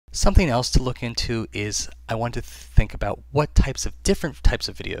Something else to look into is I want to think about what different types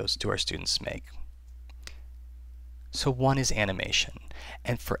of videos do our students make. So one is animation,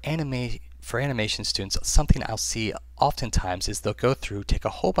 and for animation students, something I'll see oftentimes is they'll go through, take a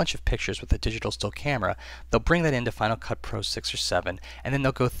whole bunch of pictures with a digital still camera, they'll bring that into Final Cut Pro 6 or 7, and then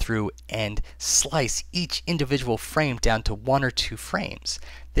they'll go through and slice each individual frame down to 1 or 2 frames.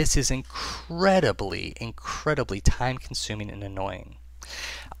 This is incredibly time consuming and annoying.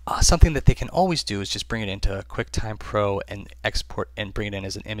 Something that they can always do is just bring it into QuickTime Pro and export and bring it in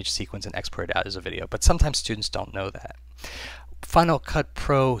as an image sequence and export it out as a video, but sometimes students don't know that. Final Cut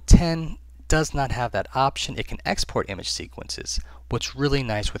Pro 10 does not have that option. It can export image sequences. What's really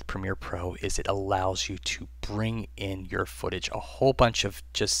nice with Premiere Pro is it allows you to bring in your footage, a whole bunch of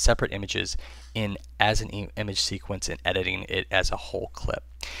just separate images in as an image sequence and editing it as a whole clip.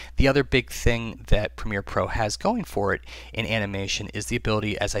 The other big thing that Premiere Pro has going for it in animation is the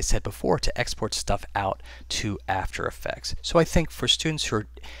ability, as I said before, to export stuff out to After Effects. So I think for students who are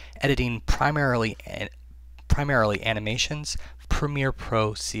editing primarily animations, Premiere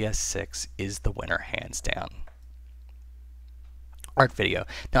Pro CS6 is the winner hands down. Art video.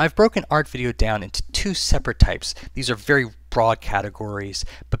 Now I've broken art video down into 2 separate types. These are very broad categories,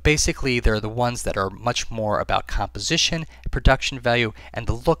 but basically they're the ones that are much more about composition, production value, and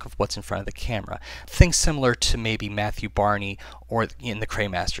the look of what's in front of the camera. Things similar to maybe Matthew Barney or in the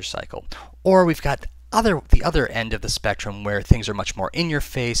Craymaster cycle. Or we've got the other end of the spectrum where things are much more in your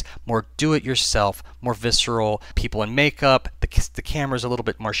face, more do-it-yourself, more visceral, people in makeup, the camera's a little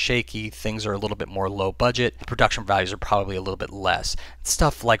bit more shaky, things are a little bit more low budget, production values are probably a little bit less.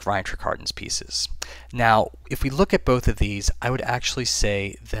 Stuff like Ryan Tricarden's pieces. Now, if we look at both of these, I would actually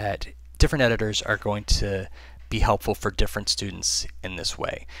say that different editors are going to be helpful for different students in this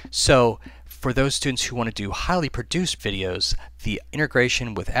way. So for those students who want to do highly produced videos, the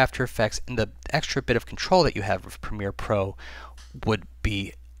integration with After Effects and the extra bit of control that you have with Premiere Pro would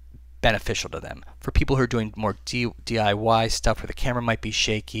be beneficial to them. For people who are doing more DIY stuff where the camera might be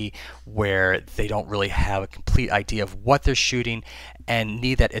shaky, where they don't really have a complete idea of what they're shooting and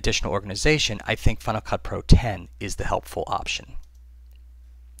need that additional organization, I think Final Cut Pro 10 is the helpful option.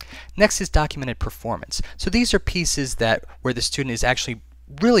 Next is documented performance. So these are pieces where the student is actually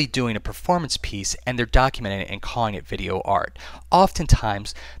really doing a performance piece and they're documenting it and calling it video art.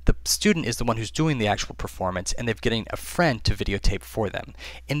 Oftentimes the student is the one who's doing the actual performance and they're getting a friend to videotape for them.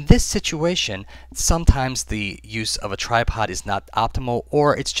 In this situation, sometimes the use of a tripod is not optimal,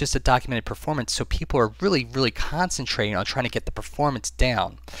 or it's just a documented performance, so people are really concentrating on trying to get the performance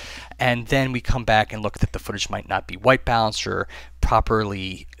down. And then we come back and look that the footage might not be white balanced or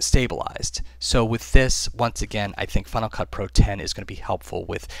properly stabilized. So with this, once again, I think Final Cut Pro 10 is going to be helpful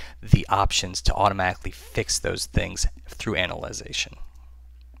with the options to automatically fix those things through analyzation.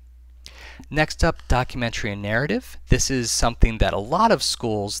 Next up, documentary and narrative. This is something that a lot of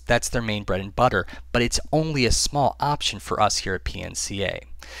schools, that's their main bread and butter, but it's only a small option for us here at PNCA.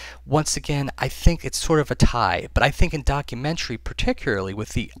 Once again, I think it's sort of a tie, but I think in documentary, particularly with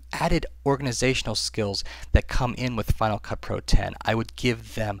the added organizational skills that come in with Final Cut Pro 10, I would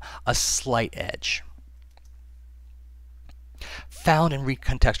give them a slight edge. Found and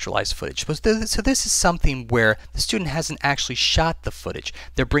recontextualized footage. So this is something where the student hasn't actually shot the footage.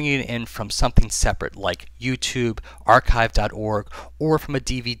 They're bringing it in from something separate like YouTube, archive.org, or from a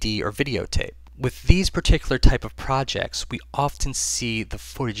DVD or videotape. With these particular type of projects, we often see the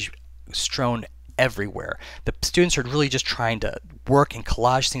footage strewn everywhere. The students are really just trying to work and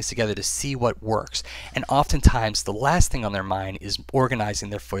collage things together to see what works. And oftentimes, the last thing on their mind is organizing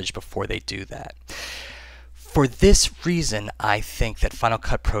their footage before they do that. For this reason, I think that Final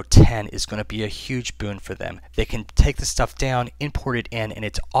Cut Pro 10 is going to be a huge boon for them. They can take the stuff down, import it in, and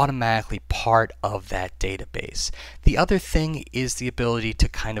it's automatically part of that database. The other thing is the ability to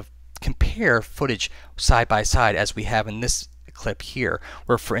kind of compare footage side by side, as we have in this clip here,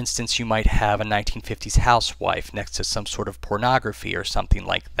 where for instance you might have a 1950s housewife next to some sort of pornography or something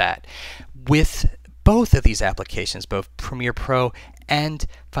like that. With both of these applications, both Premiere Pro and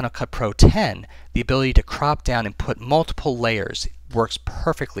Final Cut Pro 10, the ability to crop down and put multiple layers works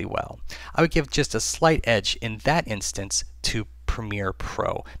perfectly well. I would give just a slight edge in that instance to Premiere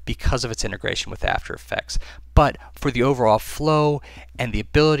Pro because of its integration with After Effects. But for the overall flow and the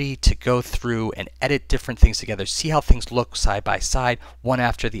ability to go through and edit different things together, see how things look side by side, one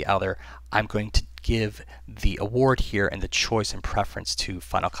after the other, I'm going to give the award here and the choice and preference to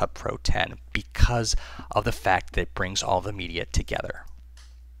Final Cut Pro 10 because of the fact that it brings all the media together.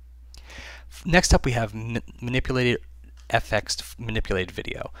 Next up, we have manipulated FX manipulated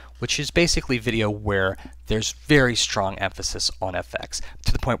video, which is basically video where there's very strong emphasis on FX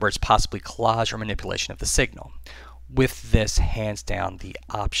to the point where it's possibly collage or manipulation of the signal. With this, hands down, the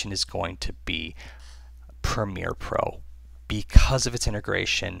option is going to be Premiere Pro because of its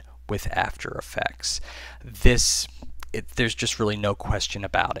integration with After Effects. There's just really no question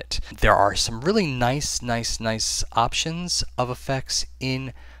about it. There are some really nice options of effects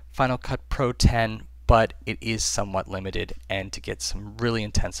in Final Cut Pro 10, but it is somewhat limited, and to get some really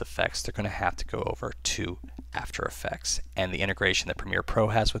intense effects, they're going to have to go over to After Effects, and the integration that Premiere Pro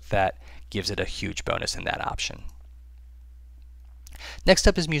has with that gives it a huge bonus in that option. Next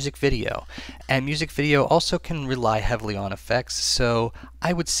up is music video, and music video also can rely heavily on effects, so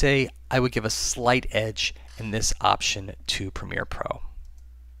I would say I would give a slight edge in this option to Premiere Pro.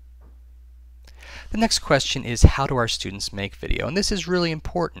 The next question is, how do our students make video? And this is really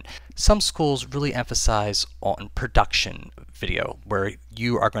important. Some schools really emphasize on production video, where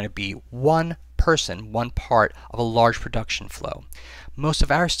you are going to be one person, one part of a large production flow. Most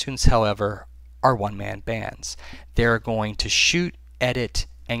of our students, however, are one-man bands. They're going to shoot, edit,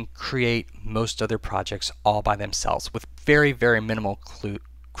 and create most of their projects all by themselves with very minimal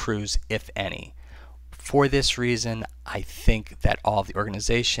crews, if any. For this reason, I think that all of the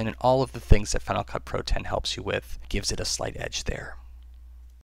organization and all of the things that Final Cut Pro 10 helps you with gives it a slight edge there.